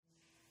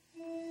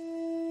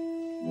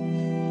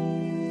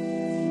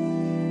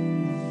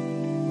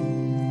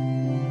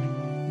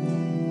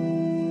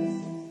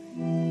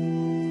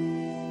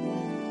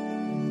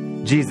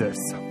Jesus,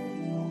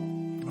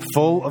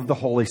 full of the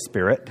Holy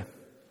Spirit,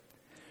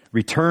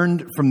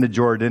 returned from the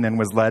Jordan and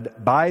was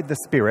led by the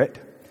Spirit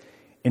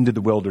into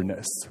the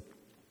wilderness,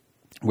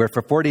 where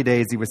for 40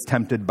 days he was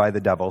tempted by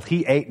the devil.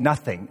 He ate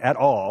nothing at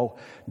all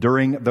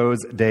during those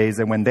days,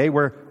 and when they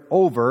were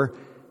over,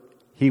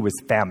 he was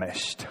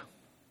famished.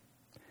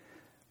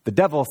 The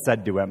devil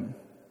said to him,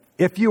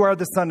 "If you are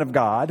the Son of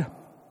God,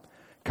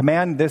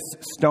 command this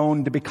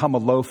stone to become a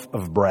loaf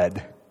of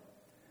bread."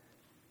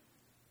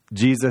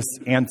 Jesus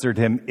answered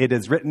him, "It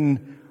is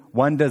written,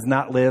 one does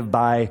not live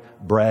by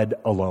bread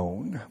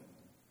alone."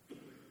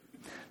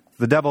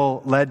 The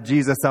devil led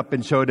Jesus up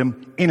and showed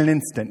him in an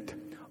instant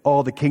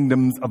all the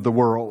kingdoms of the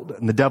world.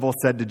 And the devil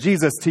said to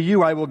Jesus, "To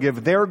you I will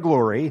give their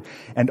glory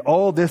and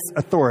all this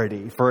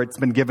authority, for it's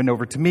been given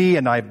over to me,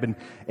 and I've been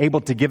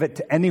able to give it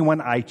to anyone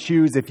I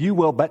choose. If you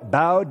will but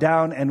bow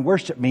down and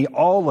worship me,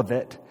 all of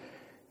it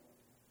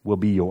will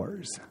be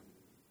yours."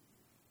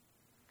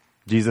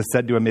 Jesus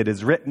said to him, "It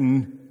is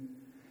written,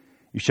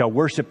 you shall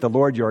worship the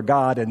Lord your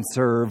God and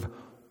serve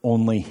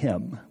only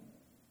him."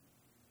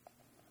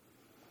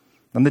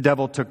 Then the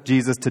devil took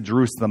Jesus to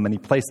Jerusalem, and he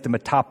placed him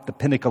atop the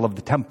pinnacle of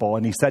the temple,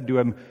 and he said to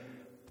him,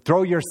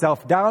 "Throw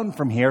yourself down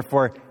from here,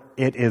 for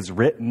it is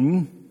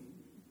written,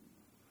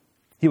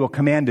 he will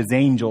command his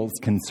angels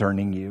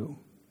concerning you,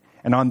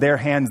 and on their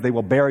hands they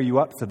will bear you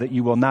up so that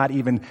you will not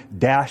even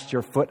dash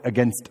your foot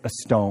against a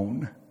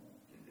stone."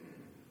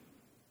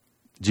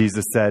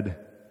 Jesus said,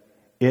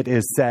 "It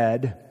is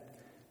said,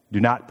 do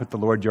not put the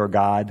Lord your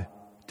God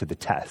to the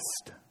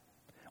test."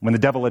 When the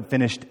devil had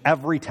finished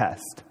every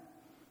test,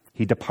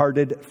 he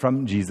departed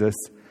from Jesus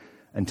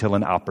until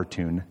an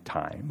opportune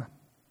time.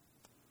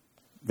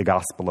 The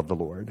Gospel of the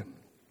Lord.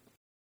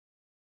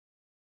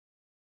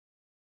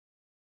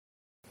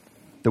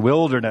 The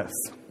wilderness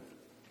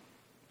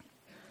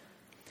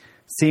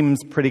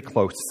seems pretty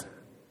close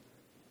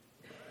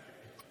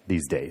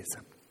these days.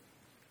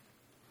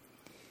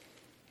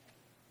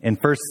 In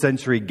first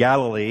century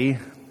Galilee,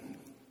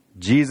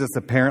 Jesus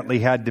apparently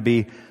had to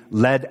be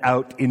led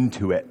out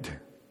into it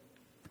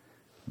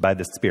by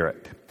the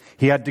Spirit.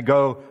 He had to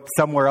go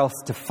somewhere else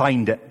to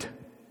find it,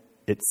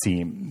 it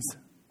seems.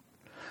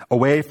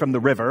 Away from the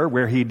river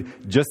where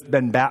he'd just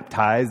been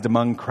baptized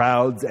among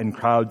crowds and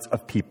crowds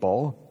of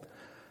people.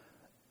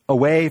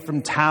 Away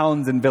from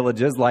towns and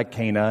villages like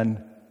Cana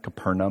and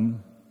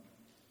Capernaum.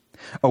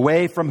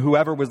 Away from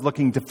whoever was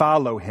looking to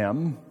follow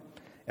him,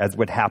 as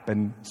would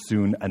happen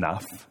soon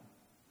enough.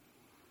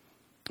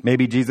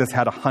 Maybe Jesus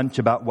had a hunch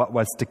about what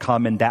was to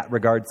come in that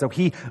regard, so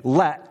he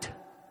let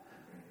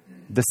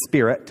the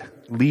Spirit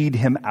lead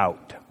him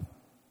out,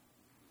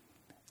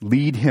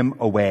 lead him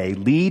away,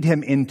 lead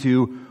him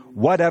into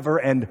whatever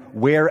and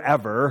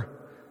wherever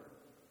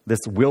this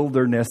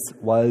wilderness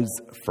was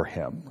for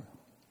him.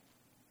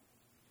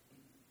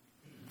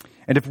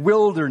 And if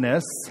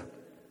wilderness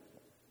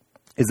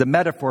is a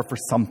metaphor for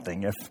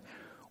something, if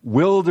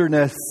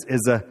wilderness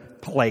is a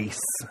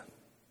place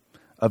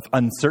of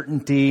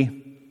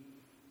uncertainty,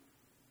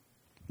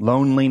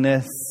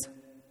 loneliness,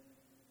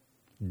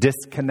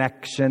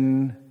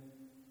 disconnection,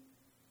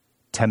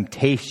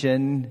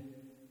 temptation,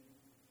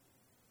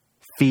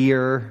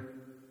 fear,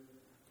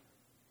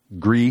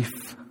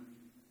 grief,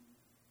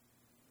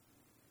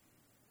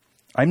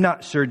 I'm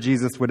not sure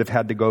Jesus would have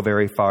had to go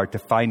very far to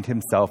find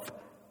himself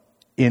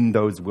in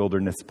those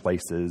wilderness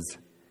places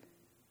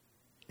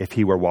if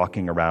he were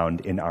walking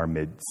around in our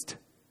midst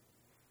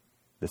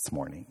this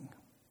morning.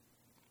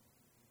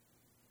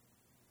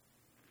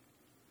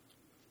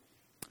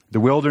 The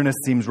wilderness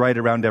seems right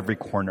around every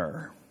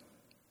corner,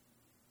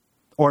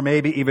 or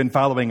maybe even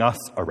following us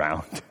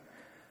around,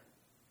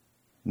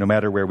 no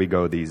matter where we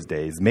go these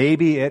days.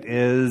 Maybe it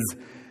is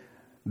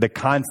the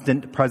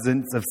constant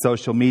presence of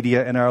social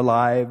media in our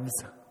lives.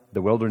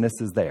 The wilderness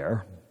is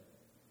there.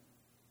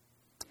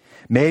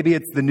 Maybe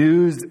it's the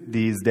news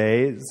these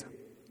days,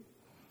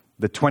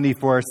 the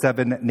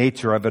 24/7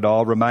 nature of it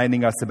all,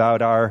 reminding us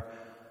about our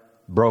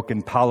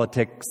broken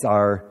politics,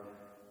 our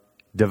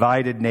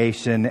divided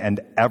nation, and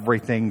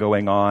everything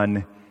going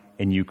on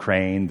in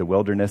Ukraine. The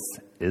wilderness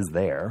is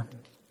there.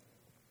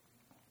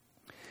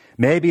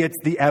 Maybe it's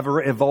the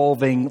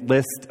ever-evolving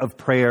list of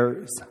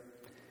prayers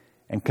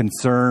and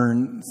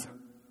concerns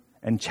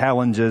and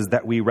challenges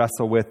that we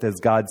wrestle with as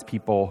God's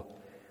people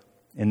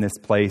in this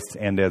place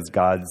and as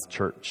God's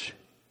church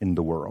in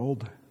the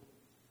world.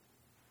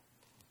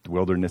 The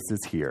wilderness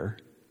is here.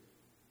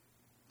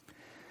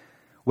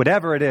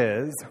 Whatever it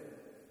is,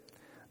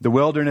 the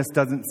wilderness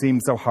doesn't seem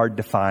so hard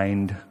to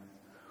find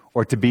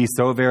or to be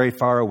so very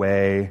far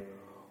away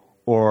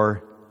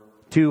or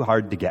too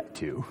hard to get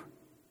to,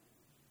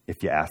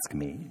 if you ask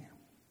me.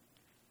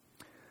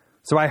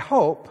 So I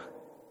hope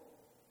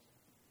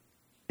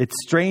it's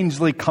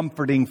strangely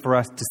comforting for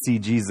us to see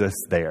Jesus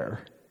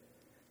there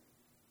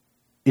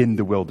in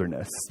the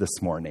wilderness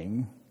this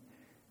morning,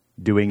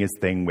 doing his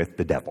thing with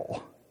the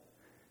devil.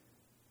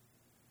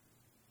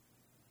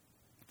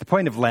 The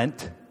point of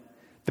Lent,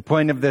 the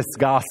point of this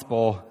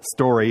gospel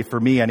story, for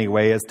me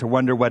anyway, is to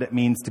wonder what it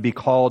means to be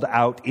called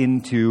out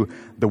into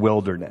the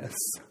wilderness.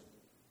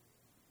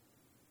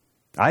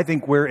 I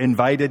think we're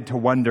invited to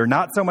wonder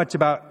not so much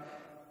about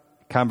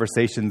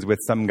conversations with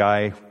some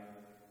guy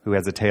who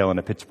has a tail and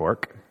a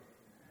pitchfork,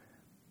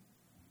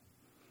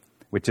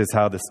 which is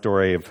how the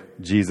story of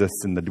Jesus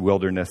in the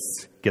wilderness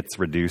gets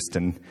reduced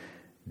and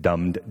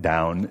dumbed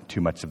down too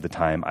much of the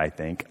time, I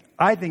think.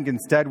 I think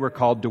instead we're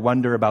called to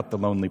wonder about the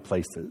lonely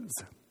places,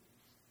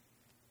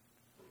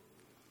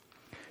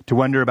 to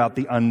wonder about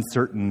the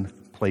uncertain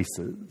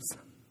places,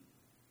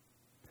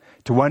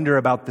 to wonder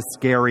about the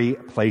scary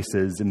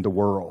places in the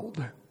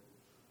world,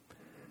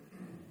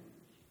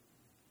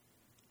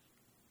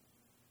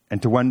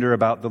 and to wonder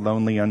about the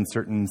lonely,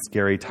 uncertain,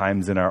 scary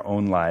times in our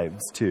own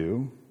lives,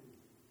 too,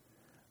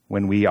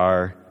 when we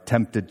are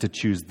tempted to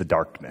choose the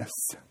darkness.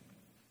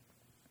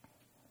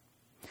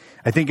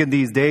 I think in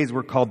these days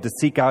we're called to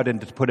seek out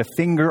and to put a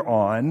finger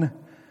on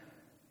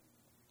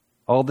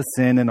all the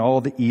sin and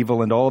all the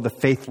evil and all the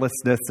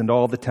faithlessness and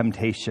all the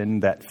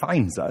temptation that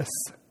finds us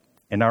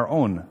in our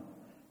own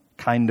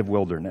kind of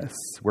wilderness.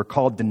 We're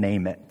called to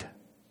name it,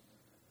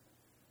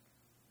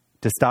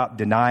 to stop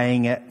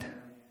denying it,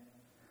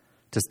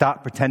 to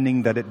stop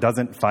pretending that it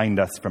doesn't find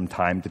us from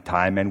time to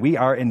time, and we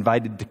are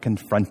invited to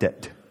confront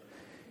it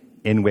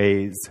in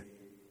ways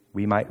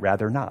we might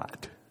rather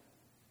not.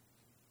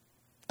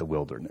 The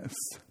wilderness.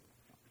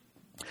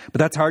 But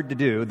that's hard to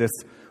do, this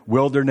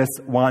wilderness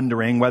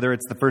wandering, whether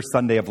it's the first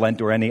Sunday of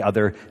Lent or any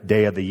other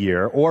day of the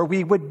year, or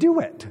we would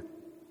do it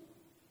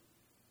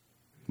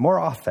more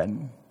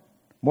often,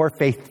 more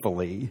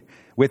faithfully,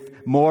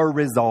 with more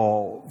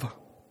resolve,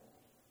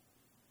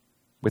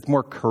 with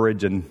more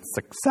courage and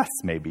success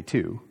maybe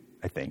too,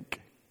 I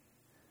think.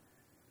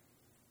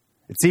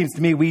 It seems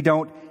to me we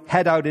don't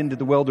head out into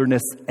the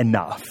wilderness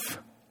enough,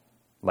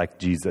 like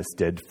Jesus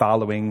did,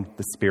 following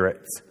the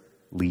Spirit's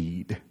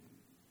lead.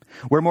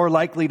 We're more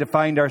likely to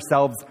find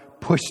ourselves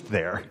pushed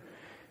there,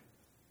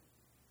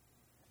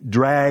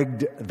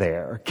 dragged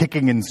there,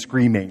 kicking and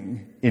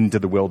screaming into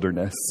the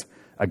wilderness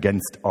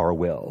against our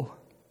will.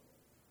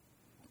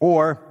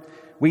 Or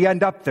we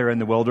end up there in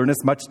the wilderness,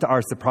 much to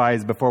our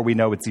surprise, before we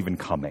know it's even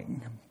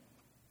coming.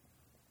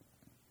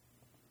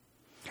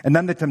 And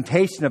then the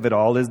temptation of it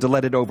all is to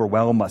let it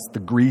overwhelm us, the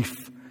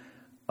grief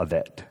of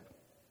it,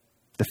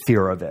 the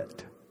fear of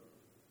it,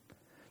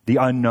 the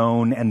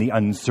unknown and the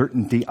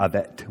uncertainty of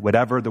it,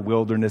 whatever the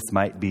wilderness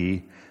might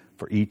be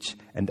for each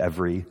and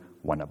every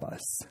one of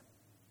us.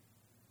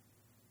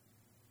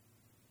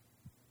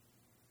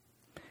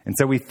 And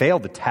so we fail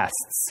the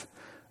tests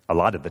a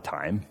lot of the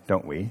time,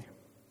 don't we?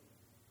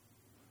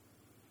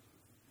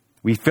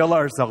 We fill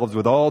ourselves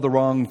with all the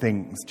wrong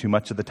things too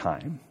much of the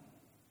time.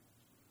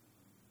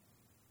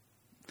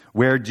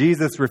 Where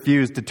Jesus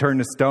refused to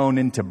turn a stone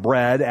into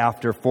bread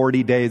after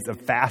 40 days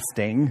of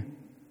fasting,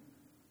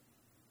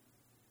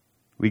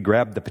 we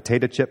grab the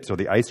potato chips or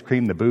the ice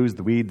cream, the booze,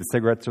 the weed, the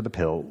cigarettes, or the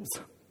pills.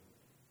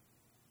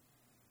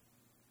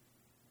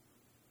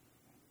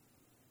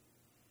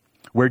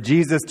 Where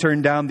Jesus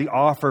turned down the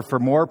offer for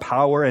more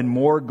power and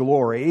more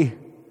glory,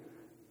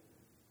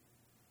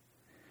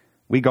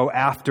 we go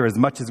after as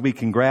much as we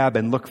can grab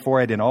and look for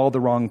it in all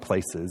the wrong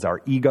places.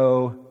 Our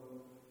ego,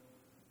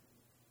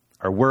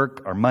 our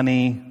work, our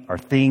money, our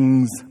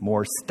things,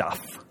 more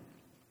stuff.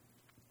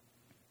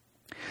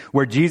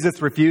 Where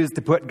Jesus refused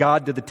to put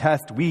God to the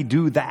test, we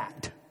do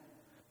that.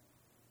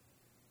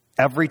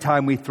 Every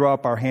time we throw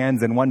up our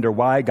hands and wonder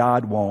why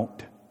God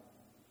won't,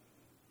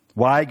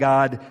 why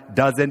God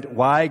doesn't,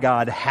 why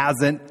God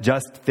hasn't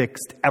just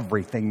fixed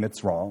everything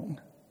that's wrong.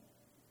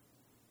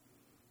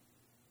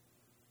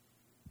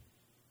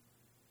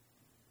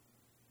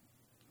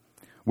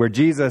 Where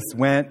Jesus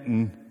went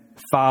and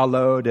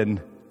followed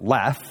and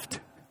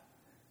left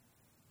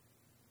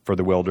for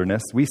the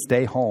wilderness, we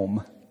stay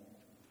home.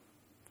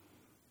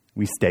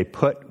 We stay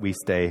put, we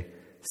stay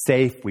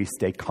safe, we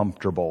stay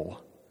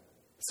comfortable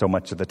so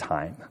much of the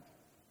time.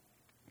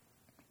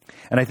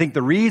 And I think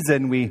the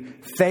reason we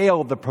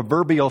fail the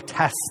proverbial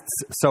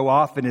tests so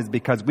often is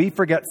because we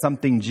forget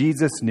something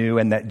Jesus knew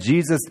and that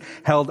Jesus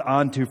held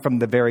on to from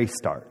the very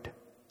start.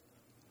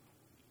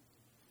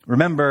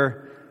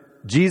 Remember,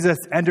 Jesus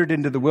entered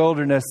into the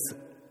wilderness,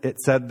 it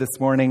said this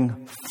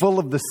morning, full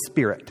of the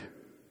Spirit,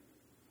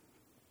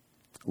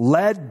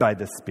 led by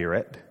the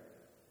Spirit,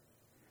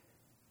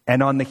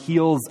 and on the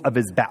heels of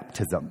his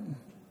baptism.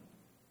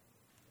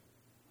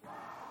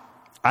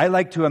 I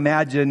like to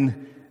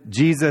imagine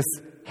Jesus'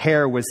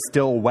 hair was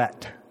still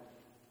wet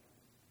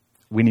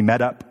when he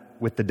met up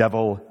with the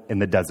devil in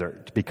the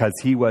desert, because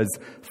he was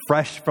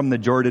fresh from the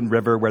Jordan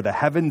River, where the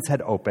heavens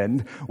had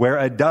opened, where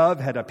a dove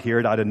had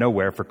appeared out of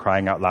nowhere, for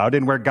crying out loud,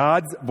 and where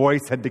God's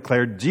voice had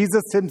declared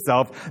Jesus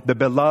himself the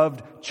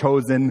beloved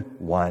chosen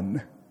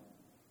one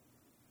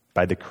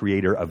by the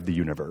creator of the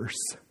universe.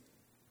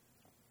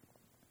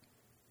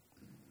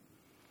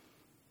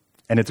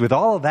 And it's with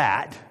all of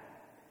that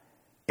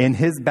in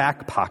his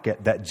back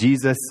pocket that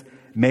Jesus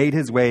made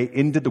his way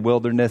into the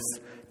wilderness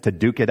to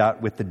duke it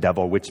out with the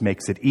devil, which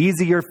makes it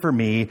easier for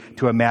me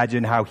to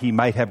imagine how he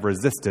might have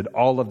resisted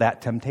all of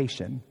that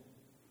temptation.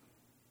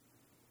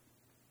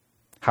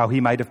 How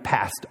he might have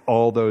passed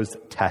all those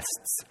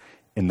tests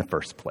in the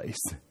first place.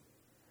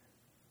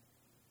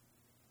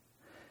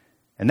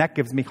 And that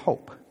gives me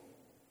hope.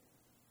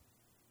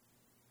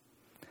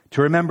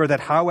 To remember that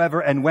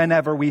however and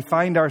whenever we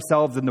find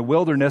ourselves in the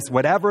wilderness,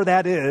 whatever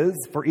that is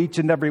for each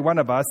and every one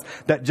of us,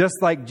 that just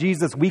like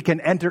Jesus, we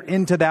can enter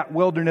into that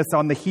wilderness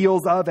on the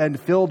heels of and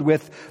filled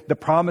with the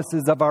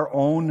promises of our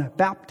own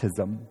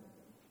baptism.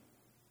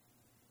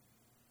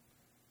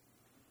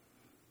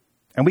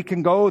 And we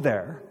can go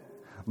there,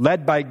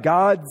 led by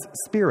God's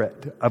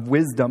Spirit of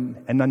wisdom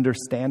and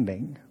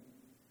understanding.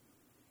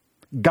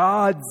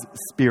 God's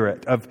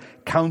Spirit of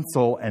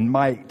counsel and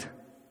might.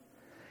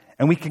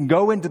 And we can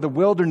go into the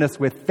wilderness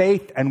with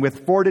faith and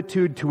with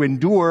fortitude to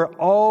endure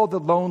all the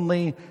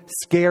lonely,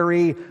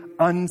 scary,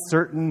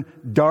 uncertain,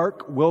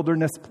 dark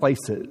wilderness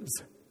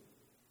places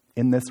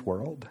in this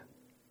world.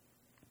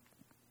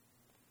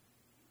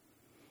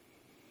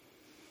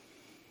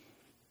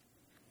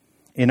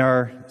 In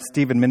our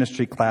Stephen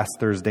ministry class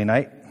Thursday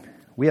night,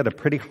 we had a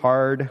pretty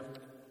hard,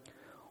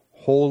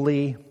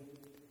 holy,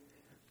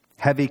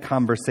 heavy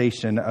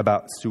conversation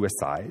about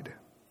suicide.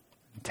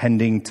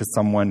 Tending to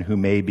someone who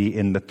may be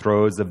in the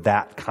throes of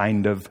that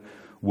kind of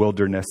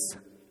wilderness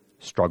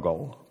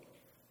struggle.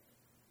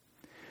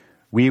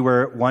 We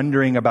were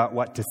wondering about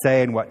what to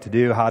say and what to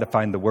do, how to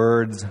find the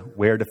words,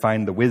 where to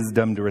find the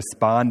wisdom to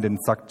respond in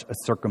such a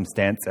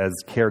circumstance as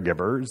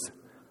caregivers.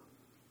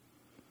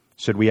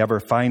 Should we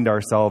ever find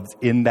ourselves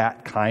in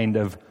that kind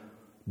of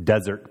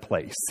desert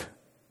place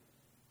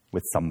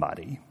with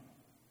somebody?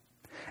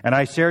 And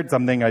I shared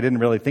something I didn't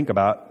really think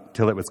about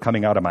till it was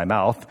coming out of my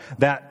mouth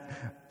that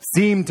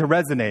seemed to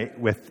resonate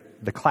with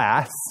the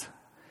class,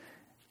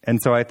 and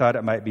so I thought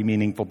it might be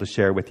meaningful to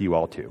share with you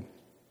all too.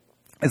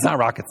 It's not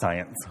rocket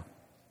science.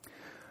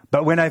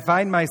 But when I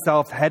find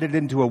myself headed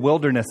into a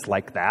wilderness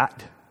like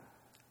that,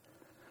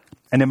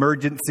 an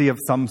emergency of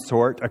some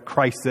sort, a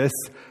crisis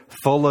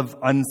full of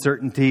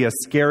uncertainty, a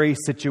scary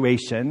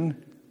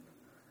situation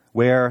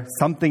where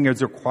something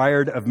is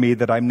required of me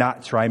that I'm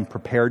not sure I'm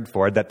prepared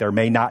for, that there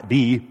may not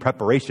be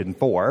preparation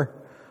for,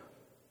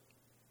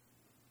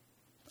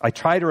 I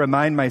try to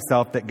remind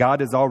myself that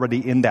God is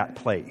already in that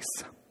place.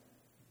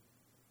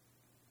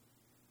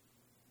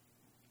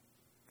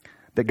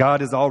 That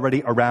God is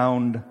already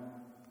around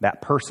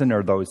that person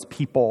or those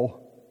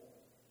people.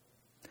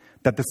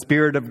 That the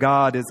Spirit of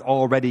God is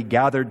already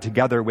gathered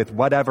together with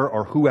whatever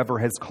or whoever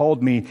has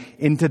called me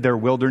into their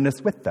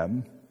wilderness with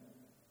them.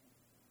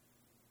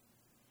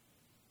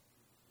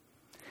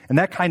 And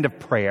that kind of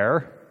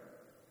prayer,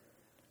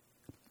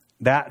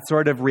 that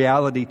sort of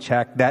reality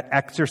check, that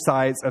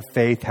exercise of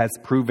faith has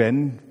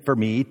proven for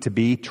me to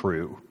be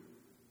true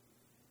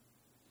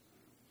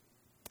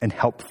and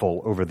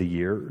helpful over the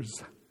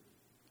years.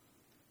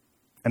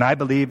 And I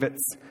believe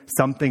it's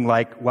something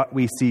like what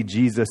we see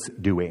Jesus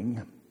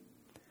doing,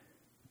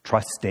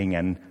 trusting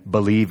and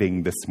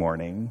believing this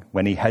morning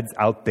when he heads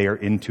out there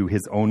into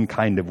his own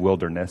kind of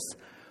wilderness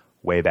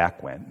way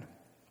back when.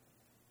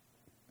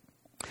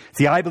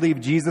 See, I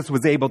believe Jesus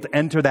was able to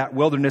enter that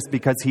wilderness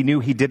because he knew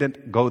he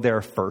didn't go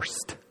there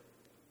first.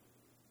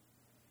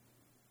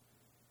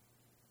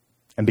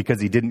 And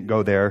because he didn't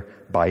go there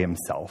by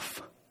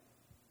himself.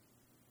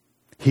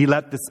 He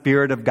let the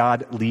Spirit of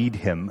God lead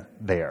him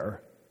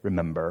there,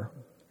 remember?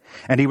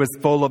 And he was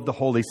full of the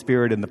Holy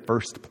Spirit in the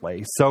first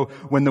place. So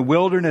when the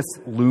wilderness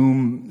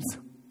looms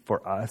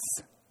for us,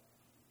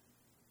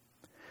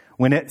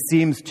 when it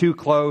seems too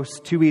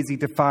close, too easy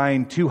to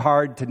find, too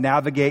hard to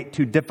navigate,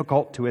 too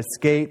difficult to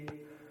escape,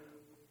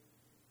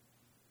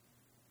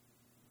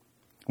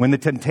 when the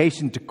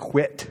temptation to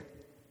quit,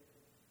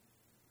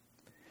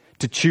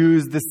 to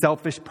choose the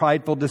selfish,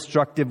 prideful,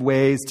 destructive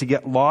ways, to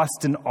get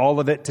lost in all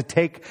of it, to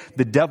take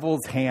the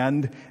devil's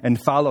hand and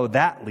follow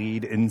that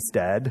lead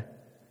instead,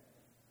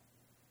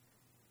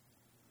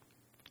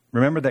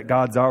 remember that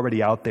God's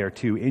already out there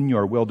too, in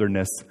your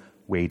wilderness,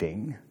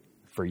 waiting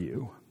for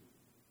you.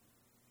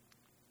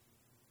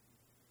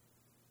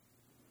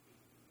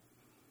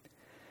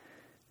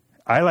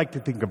 I like to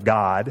think of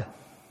God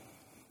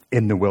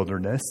in the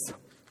wilderness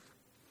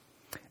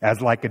as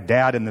like a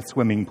dad in the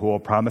swimming pool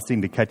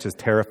promising to catch his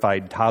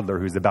terrified toddler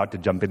who's about to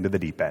jump into the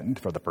deep end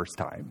for the first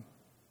time.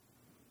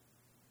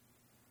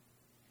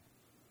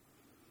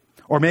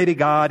 Or maybe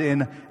God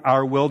in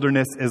our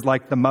wilderness is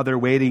like the mother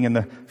waiting in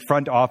the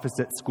front office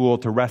at school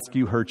to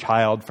rescue her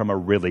child from a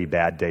really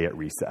bad day at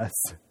recess.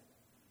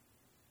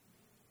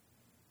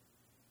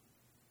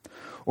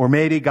 Or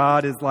maybe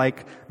God is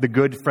like the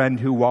good friend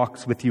who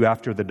walks with you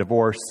after the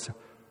divorce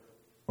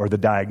or the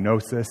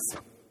diagnosis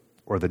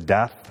or the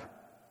death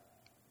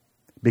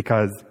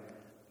because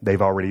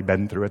they've already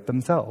been through it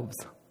themselves.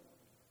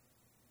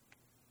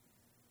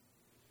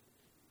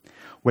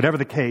 Whatever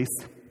the case,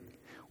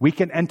 we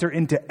can enter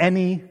into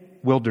any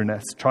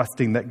wilderness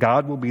trusting that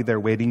God will be there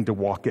waiting to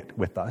walk it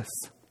with us.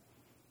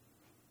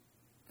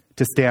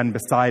 to stand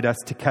beside us,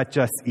 to catch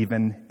us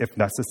even if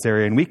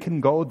necessary. And we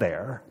can go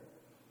there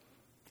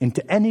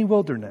into any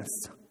wilderness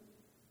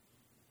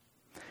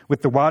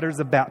with the waters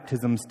of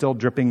baptism still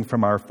dripping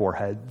from our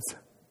foreheads,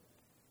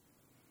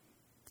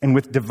 and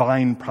with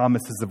divine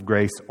promises of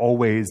grace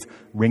always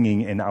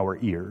ringing in our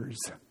ears.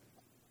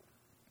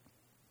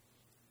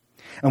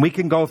 And we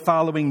can go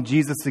following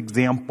Jesus'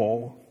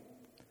 example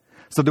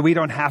so that we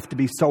don't have to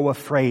be so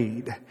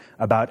afraid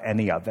about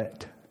any of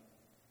it.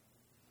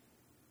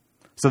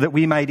 So that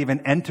we might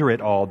even enter it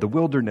all, the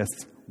wilderness,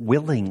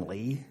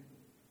 willingly.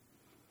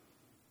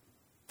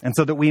 And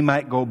so that we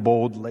might go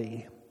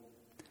boldly,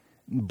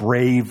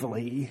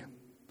 bravely,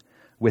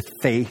 with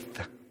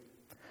faith,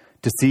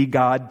 to see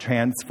God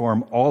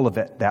transform all of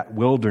it, that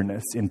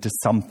wilderness, into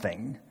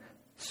something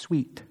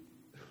sweet,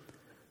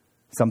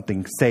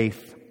 something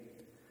safe,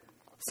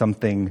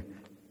 something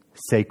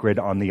sacred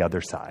on the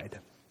other side.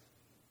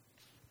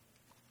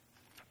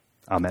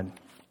 Amen.